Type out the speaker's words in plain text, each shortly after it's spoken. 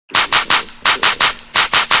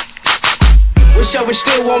Wish I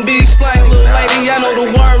still won't be explained, little lady. I know the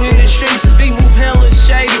word in the streets is be move hella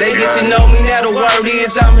shady. They get to know me now, the word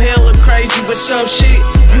is I'm hella crazy. But some shit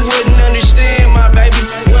you wouldn't understand, my baby.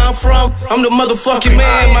 Where I'm from, I'm the motherfucking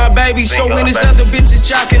man, my baby. So when it's other bitches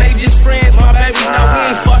jocking, they just friends, my baby. Now we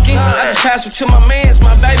ain't fucking, I just pass it to my mans,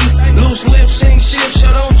 my baby. Loose lips, sing shit, so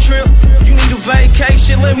don't trip. You need a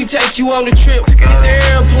vacation, let me take you on the trip. Get the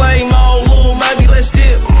airplane mode, little maybe let's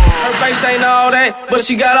dip. Her face ain't all that, but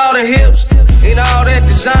she got all the hips. And all that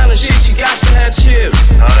designer shit, she got to have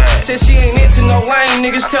chips. Said she ain't into no lame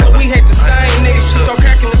niggas, tell her we hate the same niggas. She start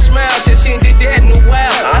cracking a smile, said she ain't did that in a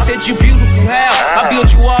while. I said you beautiful, how? I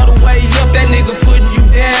built you all the way up, that nigga putting you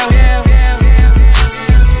down.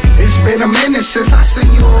 It's been a minute since I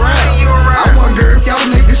seen you around. I wonder if your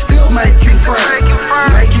niggas still make you frown.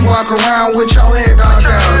 Make you walk around with your head all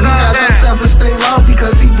down. He got some self-esteem low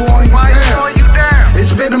because he blowing you down.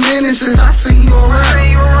 It's been a minute since I seen you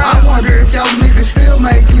around. I wonder if your niggas still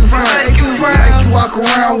make you frown. Make you walk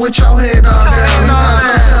around with your head all down. He got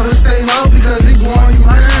some self-esteem low because he blowing you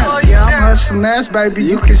down. Yeah, I'm hustling ass, baby,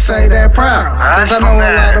 you can say that proud. Cause I know a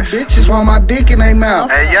lot of bitches want my dick in their mouth,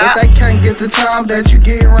 but they can't get the time that you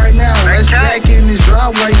get right now. Let's back in this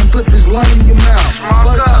driveway and put this blunt in your mouth.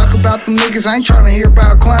 But talk about them niggas, I ain't trying to hear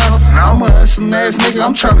about clowns. I'm a hustling ass nigga,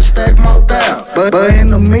 I'm trying to stack more down. But in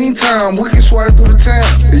the meantime, we can swerve through the town.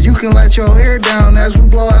 You can let your hair down as we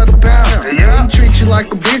blow out the pound. He treat you like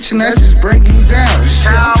a bitch and that's just breaking you down.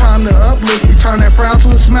 Shit, I'm trying to uplift you, turn that frown to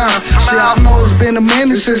a smile. Shit, I know it's been a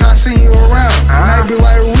minute since I seen you around. Maybe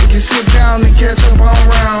later we can sit down and catch up on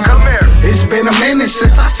round. It's been a minute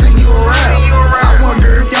since I seen you around. I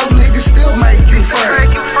wonder if your niggas still make you frown.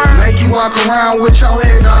 Make you walk around with your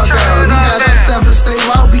head all down. He got some self-esteem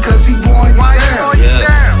low because he blowing you down.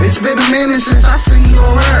 It's been a minute since I seen you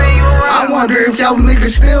around. I wonder if your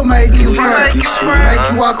niggas still make you frown.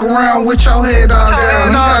 Make you walk around with your head all down.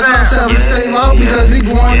 He got some self-esteem low because he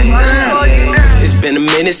blowing you down. It's been a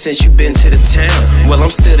minute since you been to the town. Well, I'm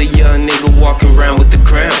still a young nigga walking around with the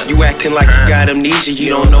crown. You acting like you got amnesia, you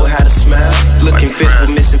don't know how to smile. Looking fit but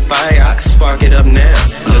missing fire, I can spark it up now.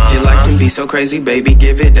 Look, you like can be so crazy, baby.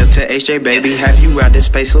 Give it up to HJ, baby. Have you out in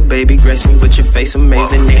space, so baby. Grace me with your face,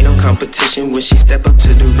 amazing. Ain't no competition when she step up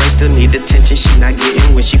to the race. Still need attention, she not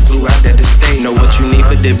getting when she flew out at the state. Know what you need,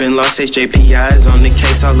 but they been lost. HJPI is on the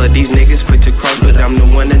case. All of these niggas quick to cross, but I'm the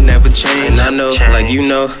one that never change. And I know, like you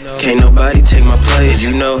know, can't nobody take my place.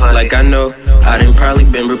 You know, like I know, I done probably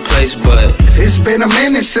been replaced, but it's been a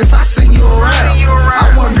minute since I seen you around.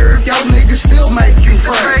 I wonder if your niggas still make you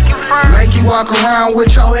frown. Make you walk around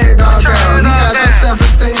with your head